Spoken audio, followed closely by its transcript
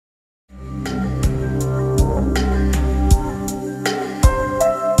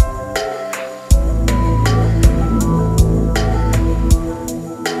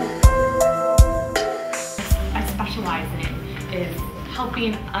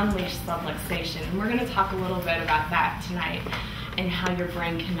unleash subluxation. And we're going to talk a little bit about that tonight and how your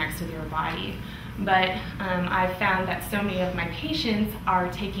brain connects with your body. But I've found that so many of my patients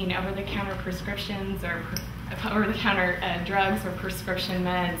are taking over-the-counter prescriptions or over-the-counter drugs or prescription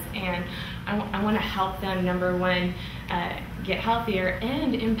meds, and I want to help them, number one, get healthier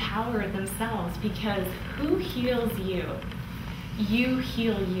and empower themselves, because who heals you? You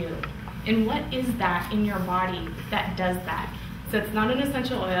heal you. And what is that in your body that does that? So it's not an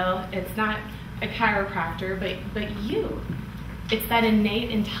essential oil, it's not a chiropractor, but you. It's that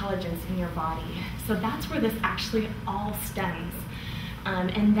innate intelligence in your body. So that's where this actually all stems.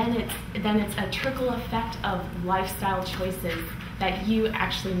 And then it's a trickle effect of lifestyle choices that you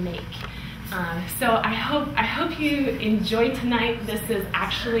actually make. So I hope you enjoyed tonight. This is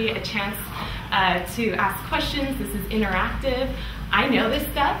actually a chance to ask questions. This is interactive. I know this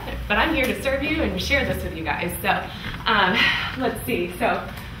stuff, but I'm here to serve you and share this with you guys. So let's see. So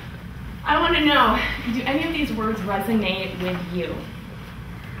I want to know, do any of these words resonate with you?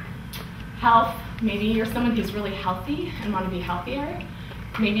 Health. Maybe you're someone who's really healthy and want to be healthier.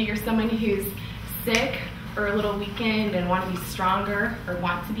 Maybe you're someone who's sick or a little weakened and want to be stronger or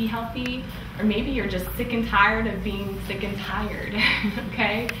want to be healthy. Or maybe you're just sick and tired of being sick and tired,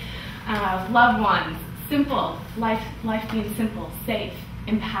 okay? Loved ones, simple, life being simple, safe,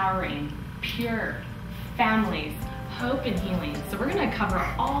 empowering, pure, families, hope and healing. So we're going to cover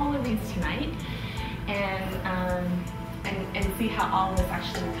all of these tonight and see how all of this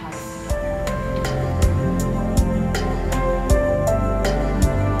actually ties together.